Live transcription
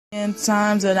In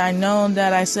times that I know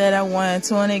that I said I wanted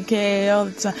 20K all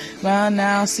the time. Well,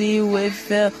 now see what it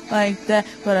felt like that.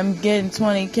 But I'm getting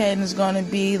 20K and it's gonna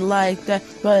be like that.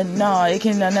 But no, it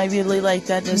cannot be really like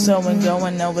that. There's someone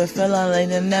going over. Feel like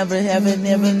they never have it,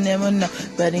 never know.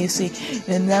 But you see,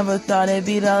 they never thought it'd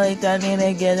be like that. Then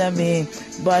they get at me.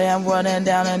 But I'm running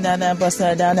down and down and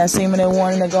busting down that seam and they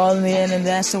wanted to go in the end. And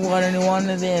that's the one and the one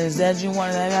of the end. Is that you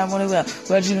wanted that? I want to go.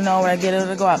 But you don't know where I get it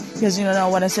to go out. Cause you don't know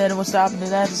what I said it was stopping to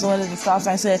that. So what the stop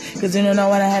sign said, cause you don't know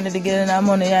when I had to get it, I'm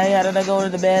on the, I had to go to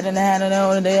the bed and I had to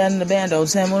go to the end of the bando,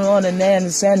 send one on the net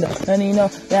and send it. And you know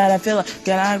that I feel like,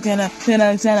 I can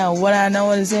understand what I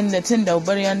know is in Nintendo,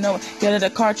 but I know, get it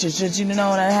a cartridge, cause you know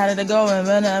when I had it to go, and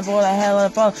then I bought I had on the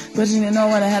phone, but you didn't know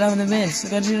what I had on the bench,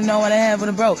 cause you didn't know what I had with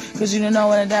a bro, cause you didn't know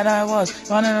what that I was,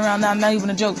 running around, I'm not even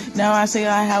a joke, now I say,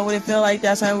 how would it feel like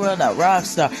that's how we're a rock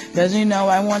star, cause you know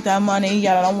I want that money,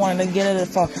 y'all don't want to get it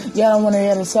for, y'all don't want to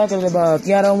get a sucker above,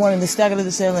 y'all don't want to stack it to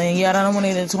the ceiling. Yeah, I don't want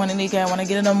to get 20 I want to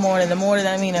get it the more that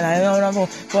I mean, and I don't know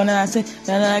what I say,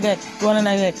 then I get,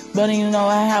 but you know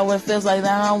how it feels like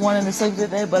that. I don't want to sleep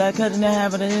today, but I couldn't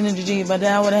have it in energy, but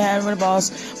I would have had with the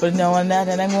boss, but knowing that,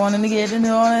 and I'm wanting to get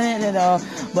into all of it at all,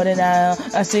 but now,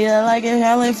 I see it like a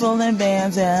hell full of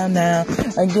bands, and now,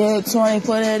 I get 20,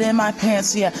 put it in my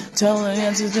pants, yeah, telling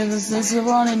it this is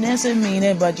wrong and this and mean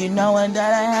it, but you know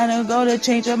that I had to go to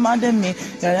change up my demeanor,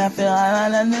 and I feel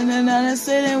like I'm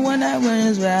sitting when I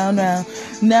was round.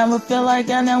 Never feel like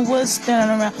I never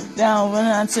standing around down when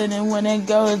I'm sitting when I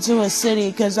go to a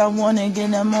city, cause I want to get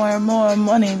more and more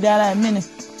money that I mean.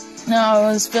 Now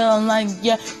I was feeling like,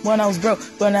 yeah, when I was broke,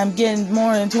 but I'm getting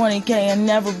more than 20K and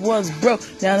never was broke.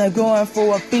 Now they're going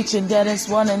for a feature that is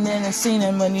running in the scene,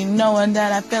 and when you knowing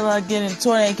that I feel like getting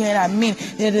 20K, I mean,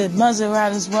 it is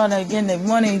Maseratis running, getting the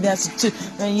money, that's the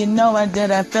truth. And you know I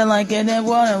did, I feel like getting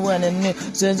water when it new,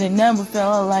 so they never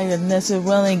felt like it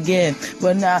necessarily good.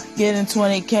 But now getting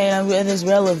 20K, it is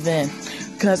relevant.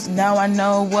 Cause now I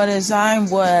know what is I'm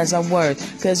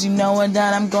worth. Cause you know what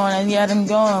that I'm going, and yet I'm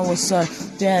going with such.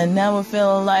 Yeah, I never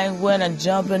feel like when I'm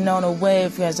jumping on a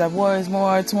wave. Cause I worth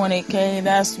more 20K,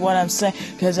 that's what I'm saying.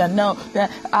 Cause I know that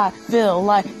I feel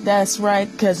like that's right.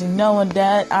 Cause you know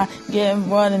that I get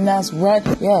running, that's right,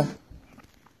 yeah.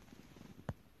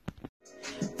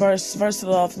 First of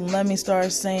all, let me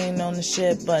start saying on the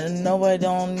shit, but nobody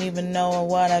don't even know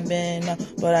what I've been,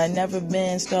 but I never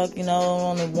been stuck,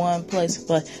 only one place,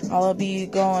 but I'll be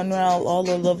going around all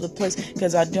over the place,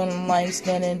 cause I don't like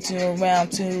standing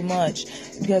around too much,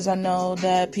 because I know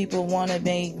that people wanna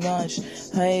make lunch.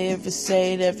 I ever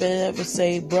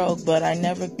say broke, but I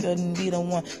never couldn't be the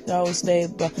one that always stay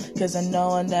broke, cause I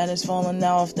know that it's falling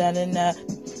off, that and that.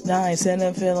 Nice, and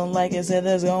I'm feeling like it's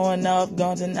going up,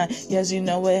 going tonight. Yes, you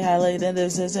know what, how late it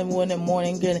is, it's in the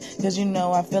morning, good. Cause you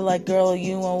know, I feel like, girl,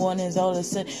 you and one is all the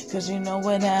same. Cause you know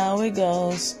what, how it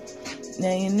goes.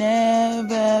 Now you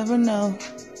never ever know.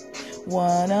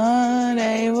 One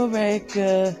day will break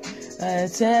up. I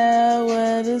tell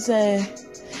what to say.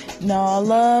 No, I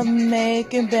love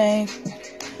making bank.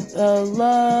 The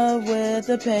love with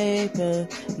the paper.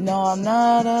 No, I'm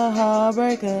not a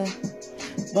heartbreaker.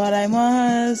 But I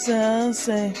must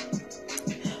say,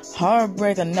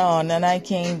 heartbreaker, no, and I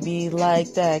can't be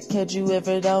like that. Could you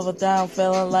ever ever down,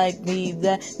 feeling like me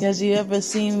that? Cause you ever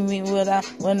seen me without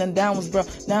when the down was broke?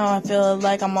 Now I feel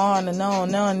like I'm on and on,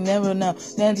 no, I never know.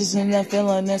 Then just in that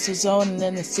feeling, this is on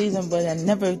in the season, but I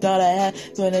never thought I had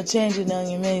gonna change it on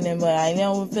your meaning. But I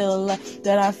never feel like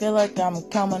that. I feel like I'm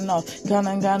coming off, kind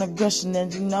of aggression,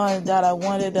 and you know that I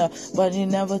wanted up, but you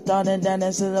never thought that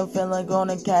this is a feeling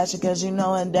gonna catch it, cause you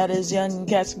know and that is young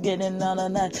cats getting none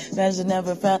of that. Cause you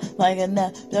never felt like a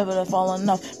never falling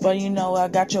off, but you know I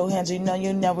got your hands, you know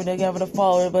you never together to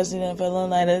fall, but you didn't feeling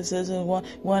like this is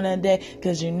one a day,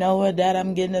 cause you know what that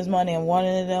I'm getting this money and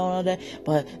wanting it all day,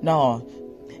 but no,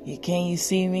 can you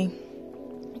see me?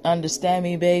 Understand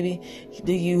me, baby?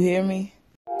 Do you hear me?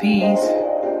 P's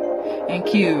and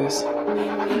Q's.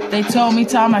 They told me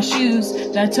tie my shoes,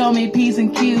 they told me P's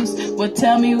and Q's would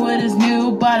tell me what is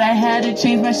new, but I had to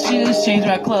change my shoes, change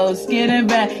my clothes, get them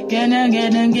back, get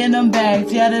them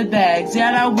bags, yeah the bags,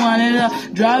 yeah I wanted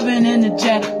up, driving in the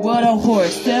jet, what a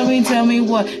horse, tell me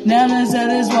what, now I said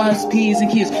this was P's and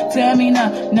Q's, tell me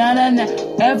now,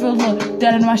 ever look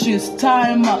down in my shoes,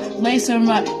 tie them up, lace them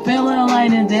up, feeling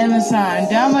like a diamond sign,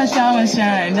 diamonds on my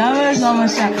shine, diamonds on my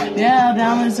shine, yeah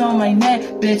diamonds on my neck,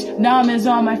 bitch, diamonds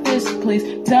on my fist,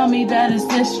 please. Tell me that it's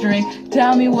history.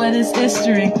 Tell me what is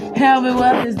history. Tell me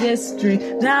what is history.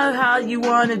 Now how you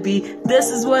wanna be. This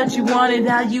is what you wanted.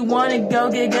 How you wanna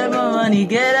go get my money.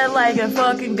 Get it like a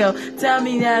fucking go. Tell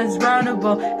me that it's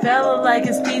runnable. Fella like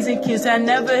it's P's and Q's. I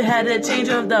never had a change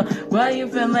of though. Why you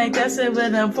feel like that's it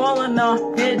when I'm falling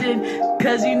off? Hidden.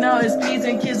 Cause you know it's P's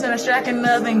and Q's and I'm striking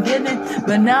up and getting it.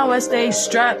 But now I stay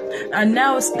strapped. I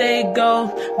now stay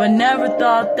gold. But never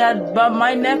thought that about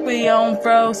my neck be on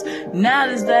froze. Now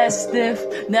it's that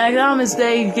stiff. Now I'ma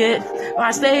stay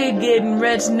getting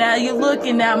rich. Now you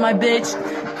looking at my bitch.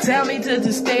 Tell me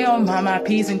to stay on my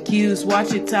P's and Q's.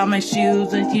 Watch it tie my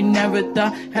shoes. If you never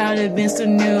thought how it been so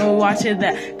new. Watch it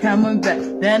that coming back.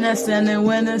 Then I send it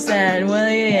when it's sad. Well,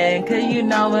 yeah, cause you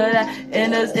know what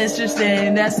and it's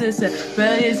interesting. That's it.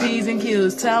 But it's P's and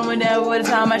Q's. Tell me that what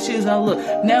tie my shoes. Oh,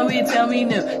 look. Now you tell me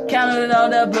new. Counting it all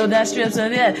that blue. That strips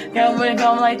of that. Coming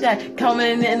like that.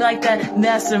 Coming in like that.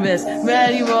 That's the risk.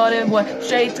 Ready, rolling, what?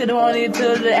 Straight to the money to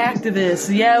the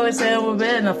activists. Yeah, we're saying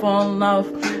we're in a falling off.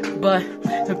 But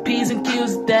the P's and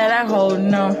Q's that I hold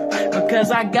on.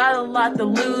 Because I got a lot to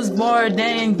lose more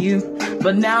than you.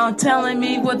 But now I'm telling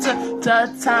me what to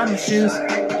tie my shoes.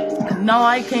 No,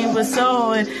 I came for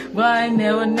sewing, but I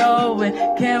never know it.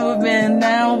 Can't have been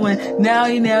now and now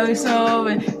you never saw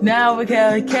it. Now we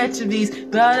gotta catch these,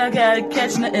 but I gotta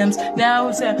catch the M's. Now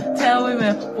we tell me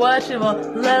what you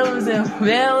want. Levels and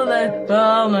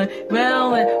rolling,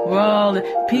 rolling.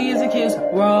 P's and Q's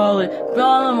rolling,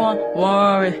 rolling on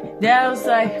worry. That was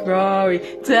like Rory.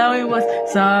 Tell me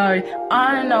what's sorry.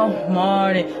 I don't know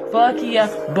morning. Fuck yeah,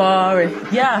 boring.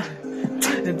 Yeah.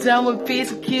 Tell me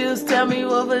P's and Q's, tell me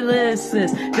what the list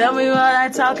is. Tell me what I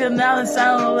talking now and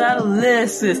sound about the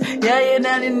list is. Yeah, you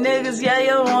know the niggas, yeah,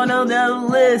 you wanna know the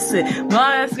listen.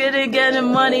 My ass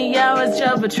getting money, yeah, I was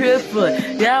jump a triple.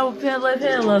 Yeah, we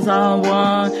pillars on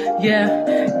one.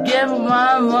 Yeah, give me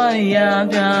my money, yeah, I'm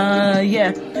done.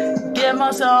 Yeah, give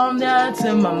my song down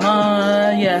to my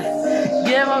mom, yeah.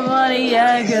 Give my money,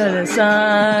 yeah, good and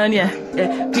son, yeah.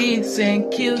 P's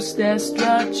and Q's, that's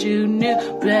what you knew.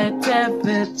 Black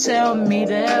Tepper, tell me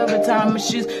that every time my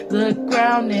shoes look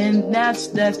ground and that's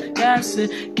it.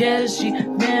 Guess she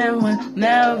been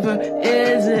whenever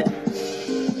is it?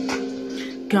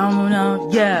 Come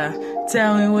on, yeah.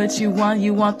 Tell me what you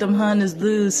want them hunters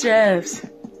blue straps.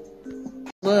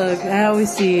 Look how we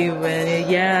see when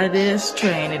yeah, this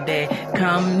train today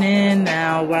coming in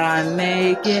now where I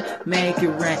make it rain.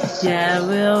 Yeah,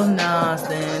 real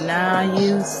nothing. Now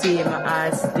you see my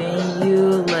eyes, then you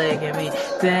look at me.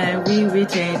 Then we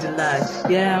change the life.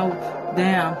 Yeah,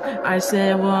 damn. I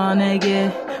said wanna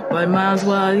get, but might as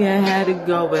well yeah had to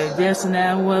go with this and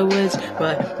that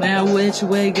but now which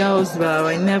way goes, bro?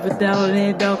 I never thought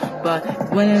it though,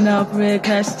 but winning up red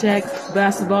cash check,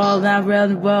 basketball, not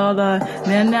real ball.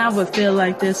 Now I feel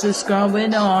like this is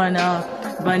going on.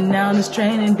 But now this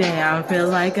training day, I feel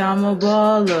like I'm a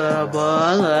baller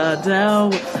down.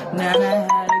 Now I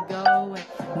had to go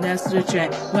and that's the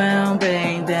train. Well,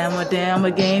 bang, damn,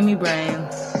 it gave me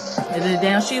brains. And then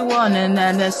down she won, and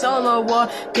then that solo war,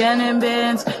 getting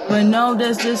bands. But no,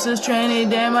 this is training,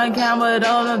 damn, I count with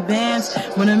all the bands.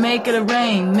 Wanna make it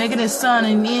rain, making it sun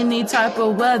in any type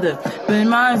of weather. But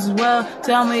might as well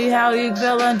tell me how you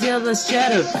feel until it's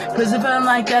cheddar. Cause it felt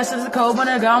like that's just a cold when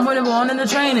I got when it won in the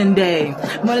training day.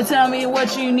 Wanna tell me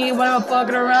what you need when I'm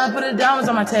fucking around, put the diamonds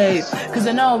on my tape. Cause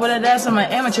I know what that's on my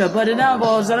amateur, but it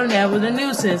involves I don't have with a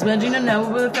nuisance. But you don't know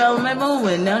what it felt like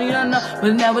moving. Now you don't know,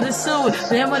 but now with the suit.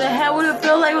 Then what the hell would it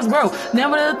feel like it was broke?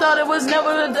 Never would have thought it was never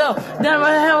a dope. Never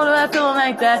the hell would I feeling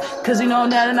like that? Cause you know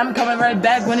that and I'm coming right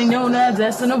back when he knew that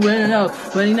that's in the winner.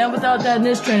 But he never thought that in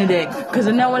this training day. Cause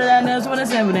I know what that is when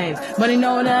it's never names. But he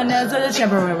know that that's at a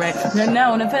temporary rate.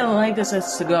 Now when I'm feeling like this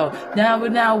has to go.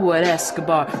 Now what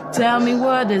Escobar? Tell me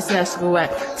where this Escobar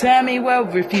at. Tell me where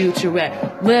the future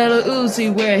at. Little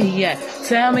Uzi where he at.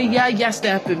 Tell me yeah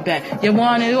stepping back. You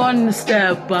wanted on to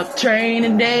step up.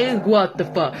 Training day, what the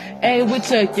fuck? Hey, we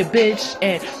took your bitch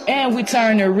and we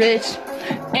turned her rich.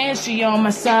 And she on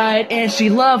my side and she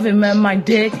loving my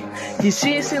dick. Yeah,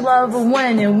 she love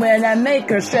winning when I make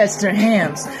her stretch her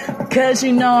hands. Cause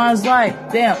you know I was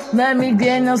like, damn, let me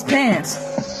get in those pants.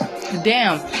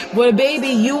 Damn, well baby,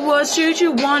 you what should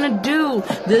you wanna do?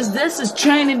 This is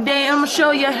training day, I'ma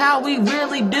show you how we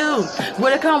really do.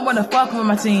 When I come when I fuck with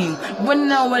my team, when I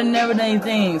know when never done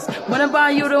things. When I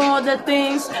buy you the all the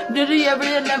things, did you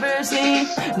ever never seen?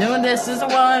 Knowing this is the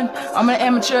one, I'm an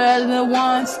amateur at the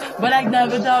once. But I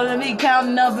never thought of me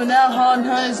counting up and out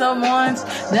hundreds of ones.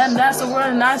 That's the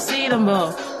word and I see them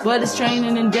both. But it's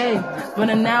training day. But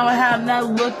now I have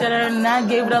not looked at her and I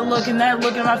gave it a look and that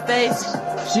look in my face.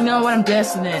 You know what I'm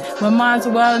destined in. My mind's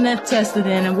well and it's tested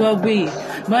in and will be.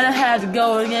 But I had to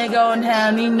go and go and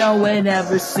have you know it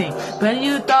never seen. But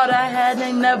you thought I had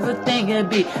and never think it'd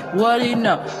be. What do you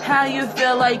know? How you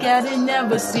feel like I had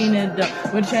never seen it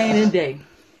though. We're changing day.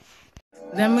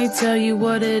 Let me tell you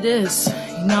what it is.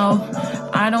 You know,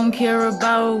 I don't care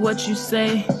about what you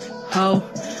say, ho.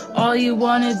 All you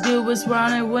wanna do is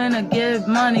run and win or give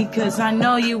money. Cause I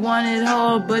know you wanted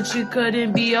whole, but you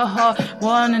couldn't be a hoe.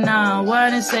 Wanna now,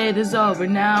 wanna say this over.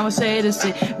 Now I say this,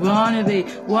 wanna be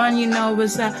one, you know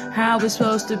it's how it's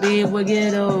supposed to be. We'll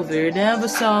get over it. Never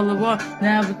saw the one,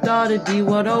 never thought it'd be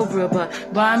what over.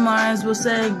 But my minds will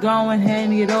say, go ahead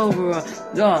and get over it.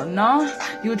 Oh, no,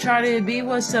 you try to be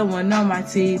with someone on my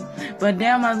teeth. But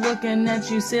damn, I'm looking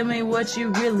at you, send me what you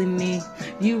really need.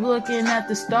 You looking at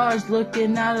the stars,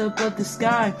 looking out up at the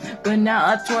sky. But now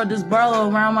I toward this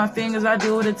burlow around my fingers, I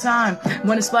do it a time.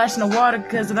 When it's splashing the water,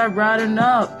 cause I'm riding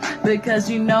up. Because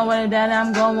you know that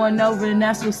I'm going over and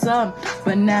that's what's up.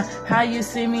 But now, how you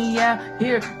see me out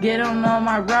here, get on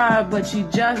my ride. But you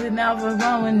just never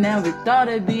wrong, now we thought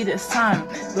it'd be this time.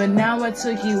 But now I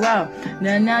took you out,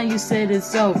 now you said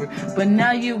it's over. But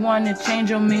now you wanna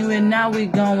change on me, and now we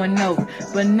going over.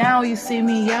 But now you see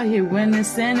me out here when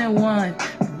it's in and one.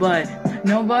 But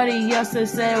nobody else to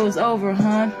say it was over,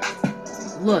 huh?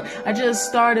 Look, I just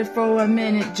started for a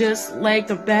minute, just like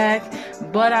the back.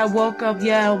 But I woke up,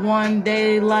 yeah, one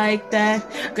day like that.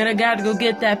 I got to go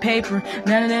get that paper.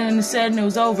 Then it said it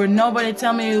was over. Nobody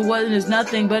tell me it wasn't, it's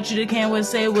nothing. But you can't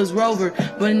say it was Rover.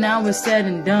 But now it's said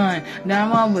and done.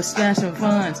 Now I'm with splashing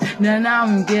funds. Now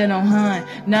I'm getting on hunt.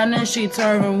 Now then she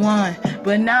turned one.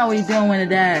 But now we doing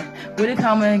that. But he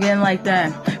coming again like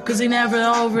that. Cause he never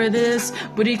over this.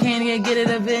 But he can't get it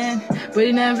event. But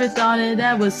he never thought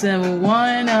that was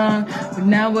 7-1. But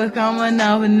now we're coming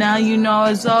up, and now you know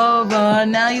it's over.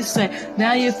 Now you say,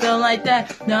 now you feel like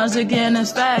that. Now it's again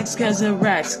it's facts, cause it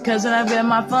racks. Cause I bet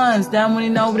my funds down when you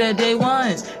know that day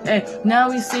ones. Hey, now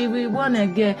we see we wanna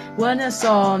get when it's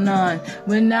all none.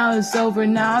 But now it's over,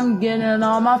 now I'm getting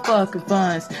all my fucking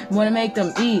funds. Wanna make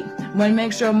them eat, wanna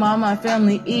make sure my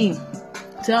family eat.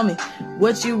 Tell me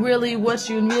what you really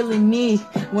need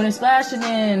when it's splashing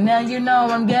in. Now you know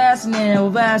I'm gassing in,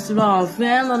 we'll blast it off,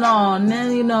 feeling all. And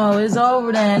then you know it's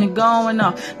over then and going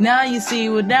off. Now you see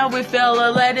what now we feel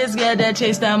let us get that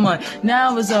chase that money.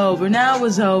 Now it's over, now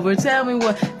it's over. Tell me we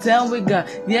got.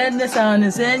 Yeah, this on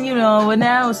this and you know, and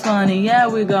now it's funny. Yeah,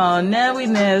 we gone. Now we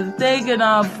never taking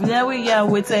off. Now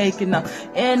we're taking off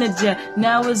in the jet.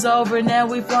 Now it's over, now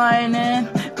we flying in.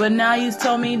 But now you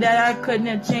told me that I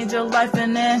couldn't change your life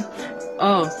and then,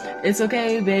 oh, it's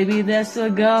okay, baby, that's a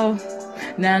go.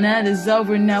 Now that is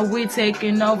over, now we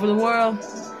taking over the world.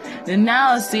 And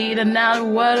now I see that now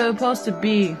what it's supposed to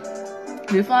be.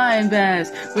 We're flying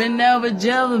fast, we're never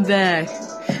jumping back.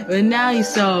 But now you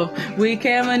saw, we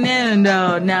coming in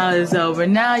though, now it's over.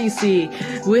 Now you see,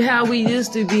 we how we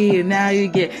used to be, and now you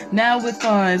get, now with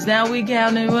funds, now we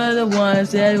counting with the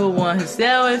ones that were once.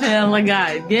 Still with him like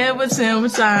God, get with him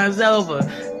times over,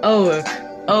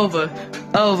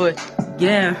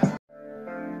 yeah.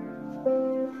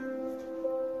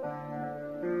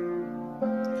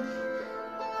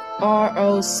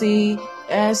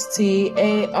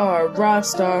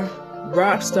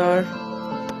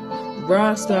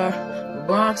 ROCSTAR,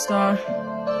 rockstar.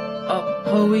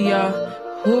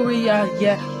 Hurry-ya,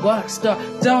 yeah, rockstar.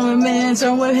 Don't with men,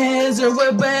 or with hands, or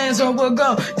with bands, or with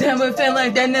gold. Damn, we feel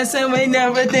like that, and same we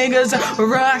never think of.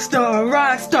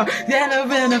 Rockstar. That have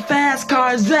been a fast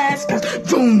cars,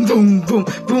 boom, boom, boom,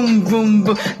 boom, boom,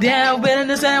 boom. Damn, been in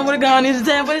the sand with a gun, in the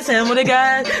sand with a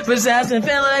gun. But it's and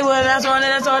feel like when that's on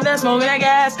that smoking that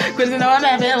gas. Cause you know I'm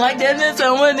not feeling like that, and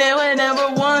someone there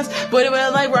never once. But it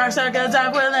was like rockstar, cause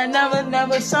I feel like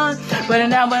never son. But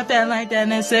now I feel like that,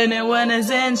 and sitting when it's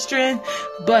in strength.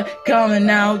 But coming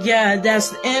out, yeah,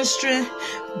 that's the instrument.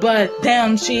 But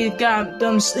damn, she got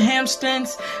them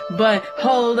hamstrings. But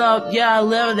hold up, yeah, I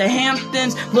live in the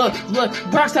Hamptons. Look,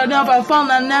 rockstar down by phone,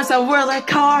 and that's how we're like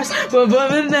cars. But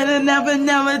never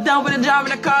done with a job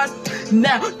in the cars.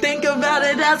 Now think about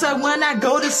it, that's like when I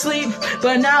go to sleep.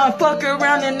 But now I fuck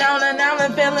around and now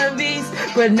I'm feeling these.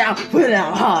 But now put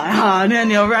out hard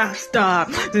and you're a rock star.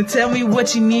 Then tell me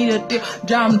what you need to do.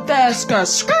 Drive fast cars,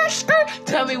 skirt.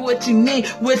 Tell me what you need,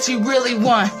 what you really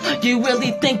want. You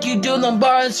really think you do them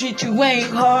bars, shit you ain't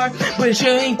hard. But you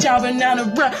ain't chopping down the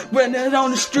road, running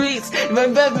on the streets.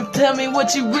 But tell me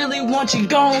what you really want, you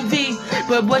gon' be.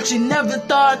 But what you never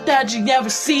thought that you never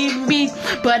see me.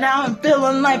 But now I'm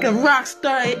feeling like a rock rock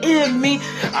star in me.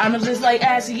 I'm just like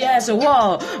assy ass a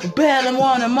wall, better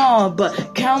on them all.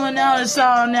 But coming out it's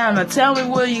all now. Now tell me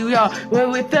where you are, where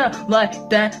we felt like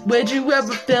that. Where'd you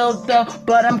ever feel though?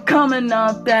 But I'm coming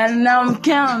off that, and now I'm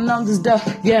counting on this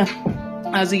stuff. Yeah.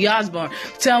 Ozzy Osbourne,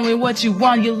 tell me what you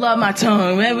want, you love my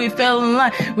tongue. When we feeling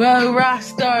like, well, rock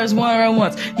stars one on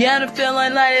once. Yeah, the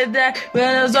feeling like that,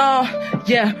 when it's all,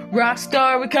 yeah, rock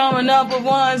star, we coming up with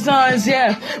one songs,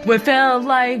 yeah. We felt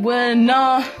like when,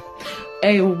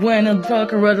 hey, when the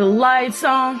fucker of the lights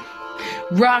on,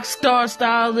 rock star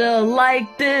style, little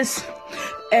like this,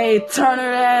 hey, turn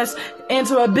her ass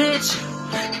into a bitch.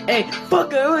 Hey,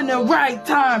 fuck her in the right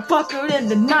time, fuck her in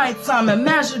the night time.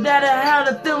 Imagine that I had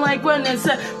to feel like when it's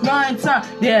at my time.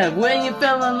 Yeah, when you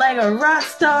feeling like a rock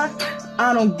star,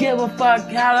 I don't give a fuck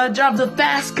how to drop the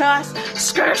fast cars.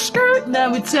 Skirt, skirt,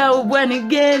 now we tell when you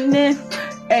getting in.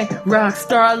 Hey, rock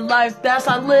star life, that's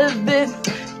how I live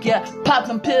it. Yeah, pop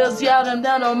them pills, yeah, them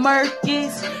down on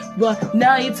Murkies. But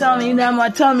now you tell me that my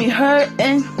tummy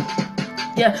hurting.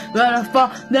 Yeah, but I fall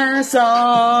that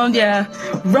song, yeah.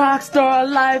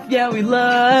 Rockstar life, yeah, we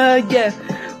love, yeah.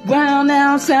 Well,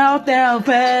 now, south, down,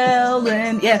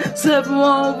 pelling, yeah. Sipping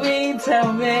won't be,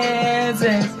 tell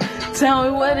me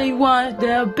what they want,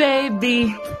 there,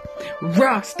 baby.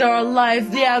 Rockstar life,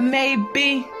 yeah,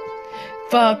 maybe.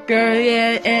 Fuck her,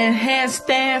 yeah, and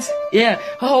handstands, yeah.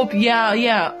 Hope y'all,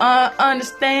 yeah,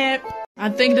 understand. I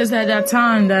think it's at that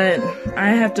time that I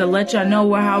have to let y'all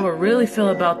know how I really feel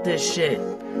about this shit.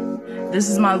 This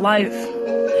is my life.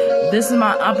 This is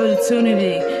my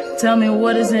opportunity. Tell me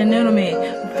what is in new to me.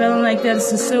 Feeling like that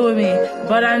it's still with me.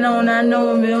 But I know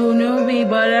who knew me.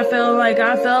 But I feel like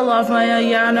I fell off my,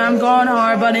 yeah, and I'm going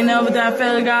hard. But he know what I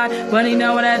feel like God. But he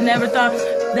know what I never thought.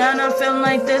 Then I'm feeling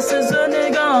like this is a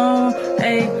nigga.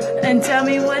 Hey, and tell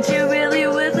me what you really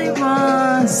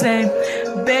want. Say,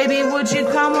 baby, would you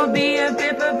come or be a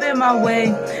bit in my way?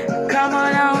 Come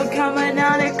on out and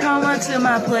come on to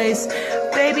my place.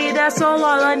 Baby, that's all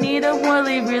I need to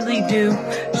really do.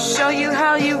 Show you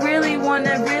how you really want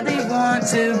to.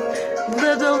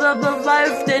 Live the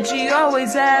life that you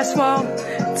always ask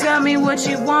for. Tell me what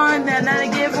you want, and I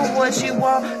give her what you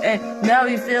want. And now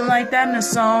you feel like that in a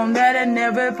song that I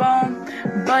never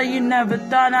born. But you never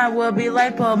thought I would be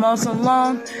like almost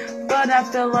alone. But I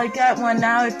feel like that one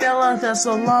now, I feel like that's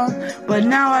so long. But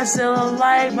now I still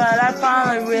alive, but I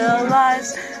finally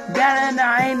realized that and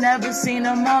I ain't never seen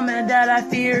a moment that I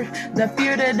fear. The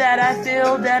fear that I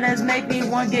feel that has make me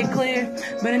want to get clear.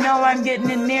 But I know I'm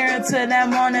getting nearer to that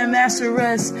morning master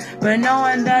rest. But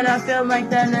knowing that I feel like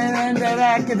that and the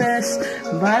back of this.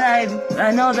 But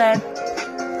I know that.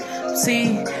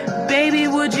 See, baby,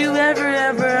 would you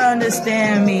ever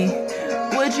understand me?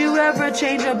 Would you ever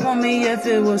change up on me if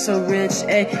it was so rich?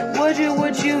 Hey,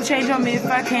 would you change on me if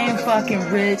I came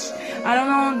fucking rich? I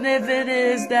don't know if it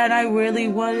is that I really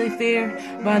fear,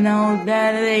 but I know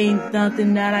that it ain't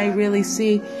nothing that I really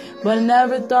see. But I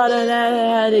never thought of that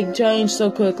it had to change so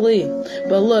quickly.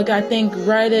 But look, I think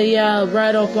right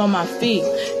up on my feet.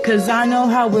 Cause I know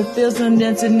how it feels and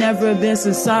then to never been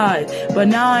inside. But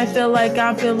now I feel like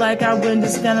I've been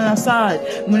just standing outside.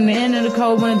 When the end of the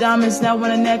cold, when the diamonds snap,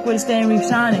 when the neck with the stain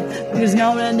shining. Because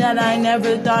knowing that I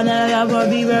never thought that I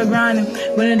would be grinding.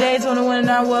 When the days when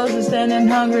I was standing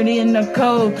hungry in the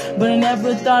cold. But I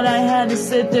never thought I had to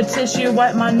sit there, tissue,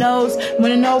 wipe my nose.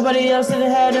 When nobody else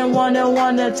had and one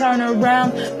to turn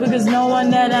around. Because no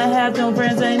one that I have, no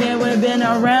friends ain't ever been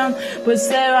around. But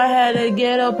still I had to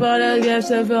get up out of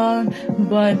the phone.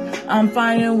 But I'm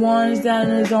finding ones that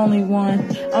is only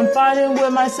one. I'm fighting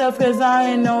with myself cause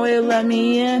I ain't know it let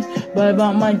me in. But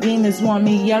about my demons want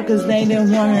me out cause they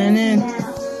didn't want it in.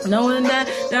 Knowing that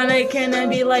they cannot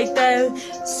be like that.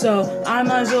 So I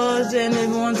might as well send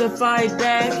everyone to fight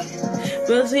back.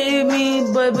 Believe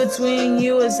me, but between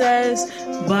you and us.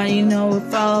 But you know it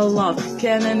fell off.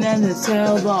 Cannon and the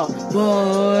tail off.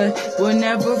 Boy, we'll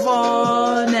never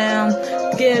fall now.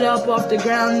 Get up off the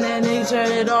ground and then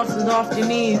turn it off your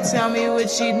knees. Tell me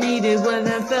what you needed when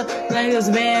it felt like it was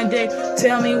a band-aid.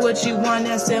 Tell me what you want,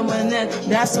 that's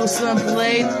so simple,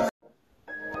 eh?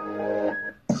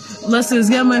 Let's just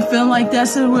get me feel like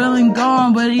that's a really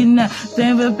gone, but you know,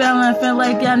 I feel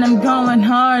like that I'm going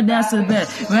hard, that's a bit.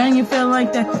 When you feel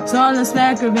like that, it's all the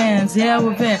snacker bands, yeah,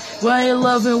 we're been. When you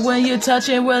love it, when you touch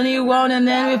it, when you want, and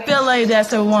then we feel like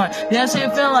that's the one. Yes, you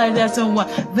feel like that's the one.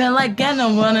 Feel like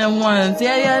getting one and ones,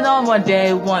 yeah, you know what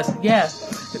day once, yeah.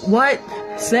 What?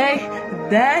 Say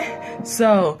that?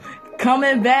 So,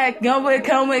 coming back, coming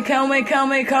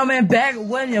back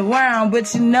when you're around,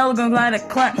 but you know gonna like a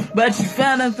clown, but you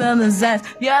found him feeling his ass.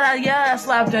 Yeah, I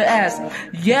slapped her ass.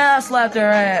 Yeah, I slapped her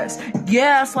ass.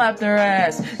 Yeah, I slapped her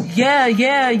ass. Yeah,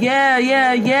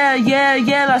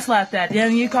 I slapped that.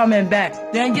 Then you coming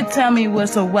back. Then you tell me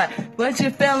what's so what. But you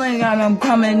feeling and I'm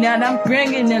coming out. I'm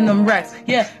bringing in them racks.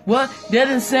 Yeah, what did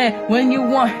it say when you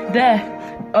want that?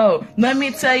 Oh, let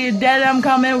me tell you that I'm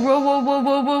coming.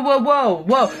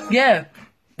 Whoa. Yeah,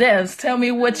 Des, tell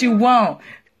me what you want.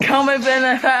 Coming in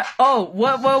the hot. Oh,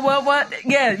 what?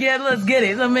 Yeah, let's get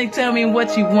it. Let me tell me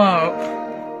what you want.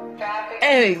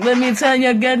 Hey, let me tell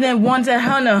you, get that 1 to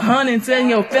 100, and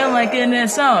you'll feel like in that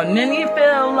song. Then you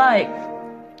feel like,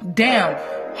 damn,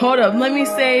 hold up, let me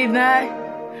say that.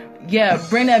 Yeah,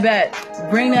 bring that back.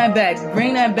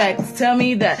 Tell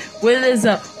me that. What is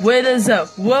up?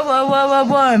 What?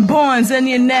 Borns and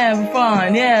you never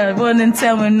fun. Yeah, wouldn't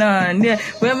tell me none. Yeah,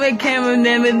 when we came and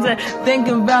then think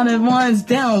about it once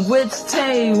down. Which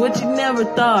tay, what you never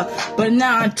thought. But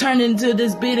now I turned into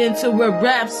this beat into a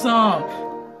rap song.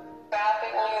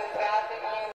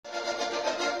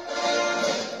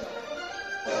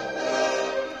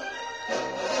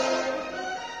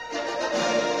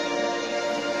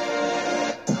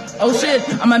 Oh shit,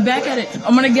 I'm back at it.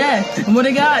 I'm gonna get.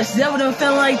 Gosh, that would have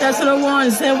felt like that's what I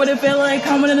want. That would have felt like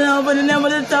coming in over the number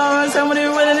of the thorns. I would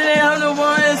have went in there on the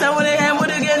ones. I would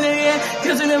have get in the end.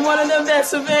 Cause you're one of the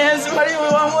best events. What do you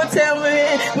want more tell me?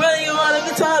 Well, you wanted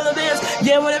the taller this.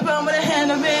 Yeah, what if I'm with a hand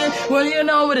of it? Well, you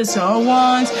know what it's all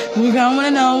ones. We're coming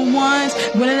to know once.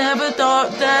 But I never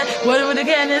thought that. What would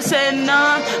again and said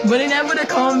nah. But he never would have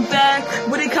come back.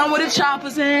 Would he come with the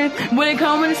choppers in? Would he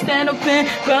come with a stand up in?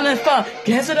 Gonna fuck.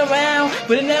 Guess it around,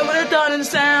 but it never would have thought in the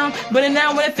sound, but it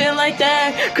now would it feel like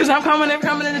that, cause I'm coming in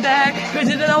the back, cause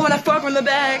you don't know when I fuck from the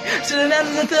back, should've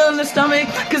never feel in the stomach,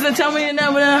 cause they tell me you're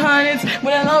never the hundreds,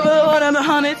 when I love one of the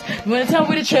hundreds, when they tell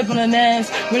me to trip on the dance,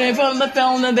 when they from the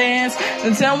film the dance,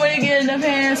 and tell me to get in the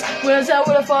pants, when I tell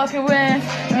where the fucking went,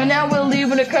 and now we're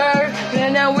leaving the curve,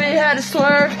 and now we had to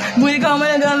swerve, we coming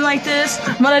and done like this,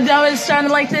 but I doubt it's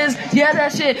shining like this, yeah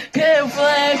that shit, good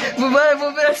flag, but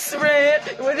we're best spread,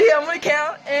 when I'm gonna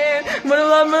count, but I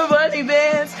love my buddy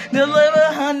bands,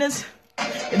 deliver hundreds.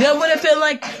 Then what it feel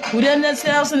like, within that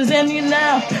thousands in you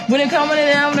now, when it coming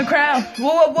down in the crowd,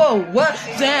 whoa, what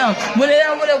down, when it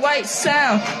down with a white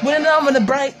sound, when it down with a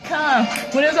bright calm,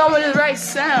 when it come with the right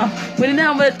sound, when it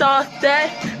down with a thought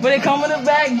that, when it come with a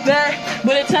back,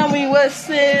 when it tell me what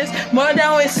this, when it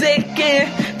down with sinking,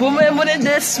 when it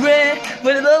this red,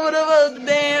 when it love with the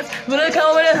bands, when it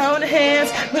come with the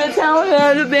hands, when it tell me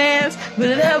all the bands,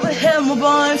 when it never had my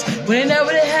bonds, when it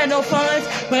never had no funds,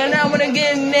 when it now when it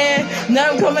getting there,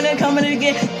 now I'm coming in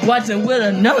again, watching with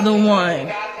another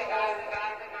one.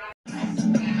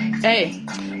 Hey,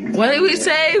 what did we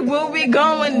say? We'll be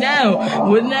going now.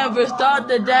 We never thought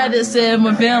that it said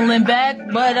I'm feeling back,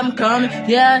 but I'm coming.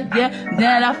 Yeah.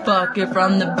 Then I fuck it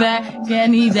from the back.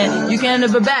 And then you can't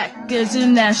ever back. Cause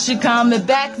now she coming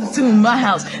back to my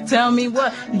house. Tell me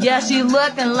what? Yeah, she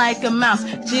looking like a mouse.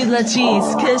 She la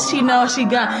cheese. Cause she know she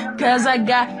got. Cause I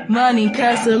got money.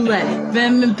 Cause I let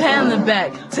them pan the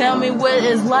back. Tell me what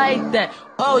is like that.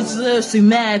 Oh, she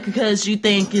mad because you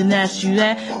thinking that you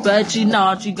that, but you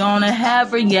know you gonna have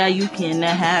her, yeah, you can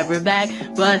have her back,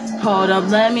 but hold up,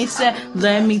 let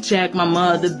me check my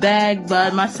mother bag,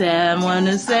 but my Sam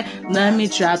wanna say, let me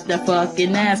drop that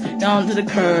fucking ass onto the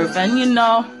curb, and you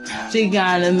know, she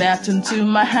got a match into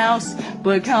my house,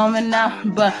 but coming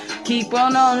out, but keep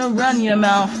on the run your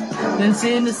mouth, then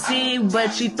sit in the seat,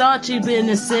 but she thought she'd been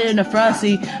to sit in the front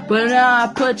seat, but now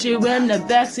I put you in the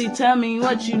back seat, tell me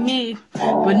what you need.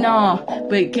 But no,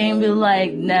 but it can't be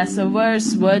like, that's the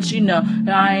worst, what you know,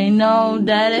 I know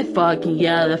that it fucking,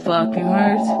 yeah, that fucking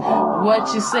hurts,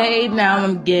 what you say, now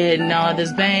I'm getting all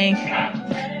this bang,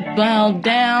 bow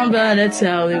down, but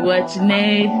tell me what you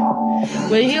need,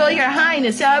 well, your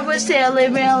highness, I was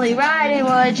telling really riding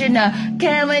what you know,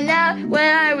 coming out when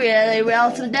I really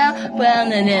roll some down,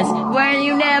 well, in this, when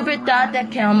you never thought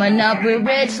that coming up with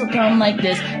rich will come like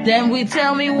this, then we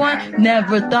tell me one,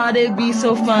 never thought it'd be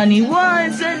so funny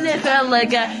once, and it felt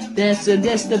like this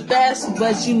the best,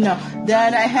 but you know,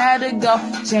 that I had to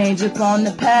go, change upon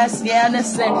the past, yeah, they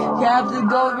say, you have to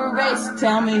go erase,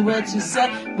 tell me what you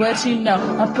say, but you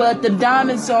know, I put the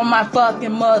diamonds on my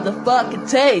fucking motherfucking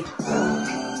tape.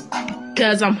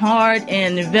 Cause I'm hard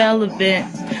and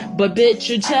irrelevant, but bitch,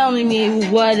 you're telling me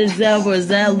what is ever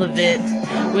relevant.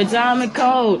 With diamond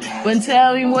cold, but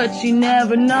tell me what you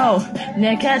never know.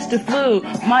 Then catch the flu.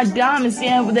 My diamonds,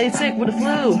 yeah, but they sick with the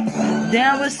flu.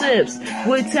 Down with sips.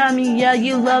 Would tell me, yeah,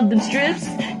 you love them strips.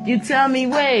 You tell me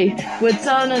wait, we're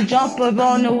telling to jump up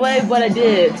on the way, but I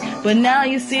did. But now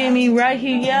you see me right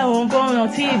here, yeah, I'm going on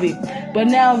TV. But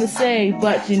now I'm say,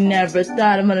 but you never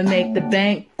thought I'm gonna make the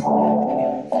bank.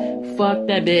 Fuck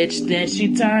that bitch. Then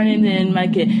she turning in my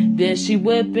kid. Then she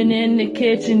whipping in the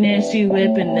kitchen. Then she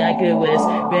whipping like a whisk.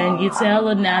 Then you tell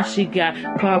her now she got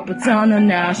carpal tunnel.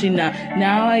 Now she not.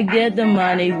 Now I get the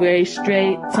money very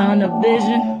straight. Tunnel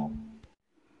vision.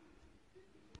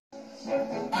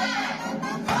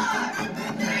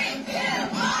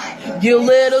 You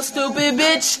little stupid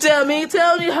bitch. Tell me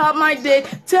how my dick.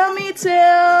 Tell me.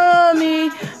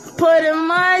 Put in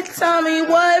my tummy,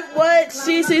 what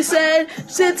she said.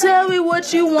 She tell me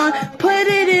what you want. Put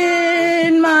it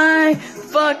in my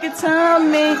fucking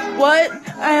tummy. What?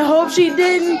 I hope she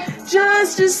didn't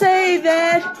just say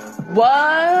that.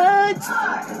 What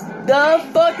the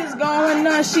fuck is going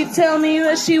on? She tell me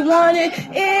that she wanted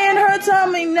in her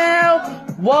tummy now.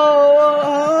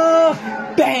 Whoa,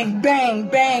 bang, bang,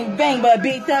 bang, bang, but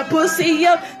beat that pussy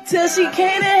up till she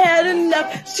can't have had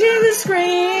enough. She was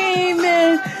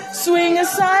screaming, swinging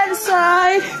side to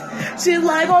side. She's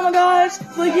like, oh my gosh,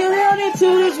 look at how they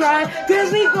do this right,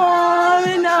 cause we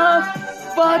going up,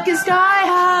 fucking sky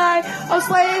high. I was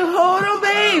like, hold on,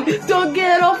 babe, don't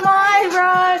get off my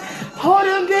ride. Hold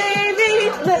on,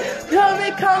 baby,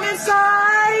 come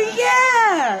inside,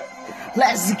 yeah.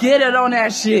 Let's get it on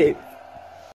that shit.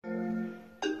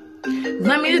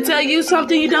 Let me tell you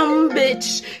something, you dumb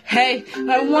bitch. Hey,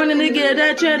 I wanted to get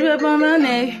that jet whip on my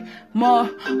neck more,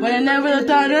 but I never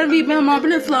thought I'd be mopping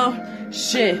the floor.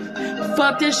 Shit,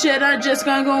 fuck this shit, I just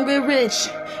gonna get rich.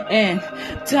 And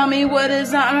tell me what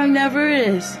is not, I never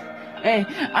is. Hey,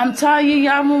 I'm tired,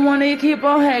 y'all wanna keep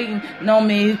on hating on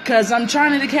me, cause I'm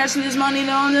trying to catch this money,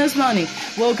 on this money.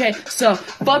 Well, okay, so,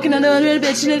 fucking another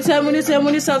bitch, and tell me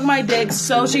when you suck my dick.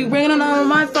 So she ringing on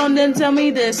my phone, then tell me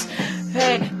this.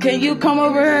 Hey, can you come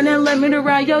over here and then let me to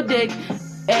ride your dick?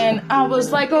 And I was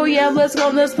like, oh yeah, let's go,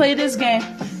 let's play this game.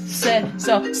 Said,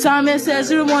 so Simon says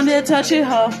you wanted to touch it,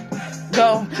 huh?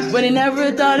 Go, but he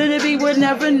never thought it'd be, would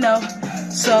never know.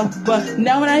 So, but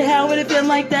now when I have it been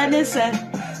like that, it said.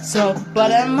 So,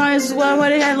 but I might as well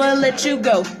let you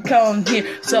go. Come here.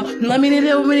 So, let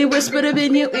me whisper it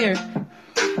in your ear.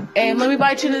 And let me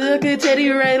bite you to the teddy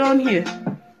right on here.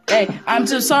 Hey, I'm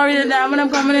so sorry that now when I'm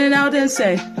coming in and out and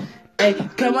say. Hey,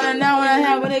 come on now when I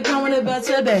have when they come with the best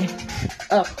today.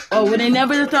 When they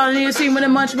never thought they'd see when they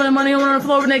munch for the money on the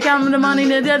floor, when they count the money,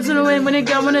 they're dead to the way, when they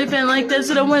got when they feel like this,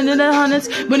 to the wind in the hundreds,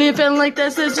 when they feel like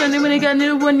this, when they got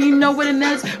new one, you know what it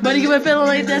is, but you would feel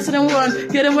like this, and then one,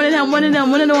 get it, one of them,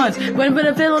 one of the ones, when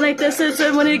they feel like this,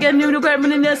 when they get new to grab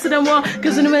when they to the wall,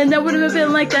 cause in the wind, that wouldn't feel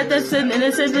like that, that's it, and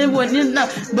it says it wouldn't, you know,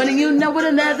 but you know what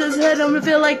it is, this head don't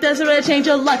feel like that, so that change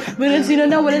your life, but you don't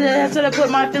know what it is, so I put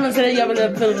my feelings in it, you ever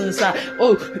feel to the side,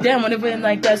 oh, damn, when it feel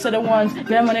like that, so the ones,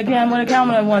 damn, when it count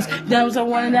at once. That was the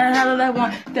one and that, how did I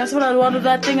want? That's what I wanted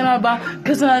that thinking about.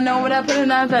 Cause I know what I put in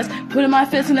that vest. Putting my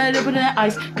fist in that, dipping in that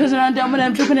ice. Cause I'm done when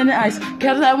I'm dripping in the ice.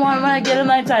 Cause I want when I get a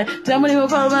night tight. Tell me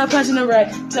what when I punch in the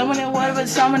right. Tell me what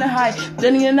if I'm in the high.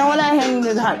 Then you know when I hang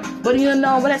in the high. But you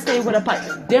know when I stay with a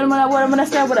pipe. Then when I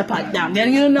stay with a pipe down.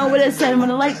 Then you know what I said when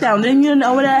I light down. Then you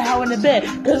know what I how in the bed.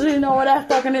 Cause you know what I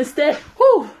fucking instead.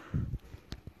 Whew.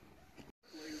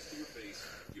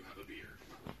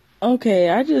 Okay,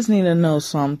 I just need to know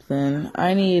something.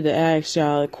 I need to ask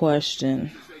y'all a question.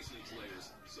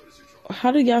 How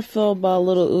do y'all feel about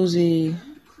Lil Uzi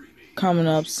coming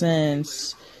up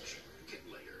since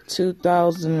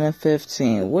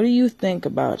 2015? What do you think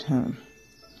about him?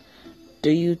 Do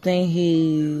you think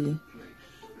he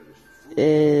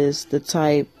is the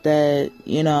type that,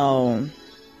 you know,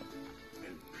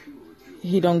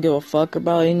 he don't give a fuck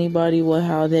about anybody,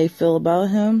 how they feel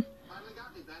about him?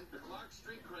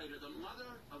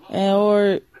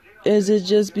 Or is it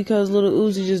just because Lil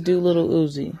Uzi just do Lil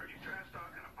Uzi?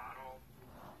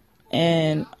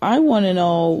 And I want to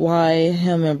know why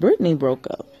him and Britney broke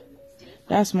up.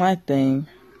 That's my thing.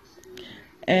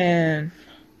 And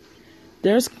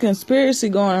there's conspiracy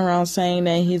going around saying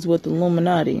that he's with the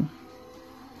Illuminati.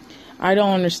 I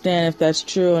don't understand if that's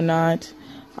true or not.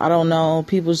 I don't know.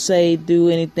 People say do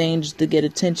anything just to get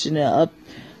attention and up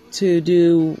to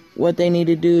do what they need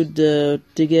to do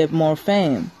to get more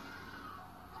fame.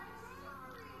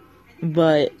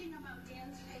 But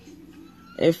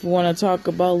if you want to talk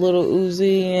about Lil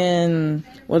Uzi and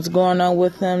what's going on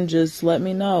with him, just let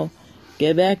me know.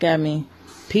 Get back at me.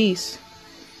 Peace.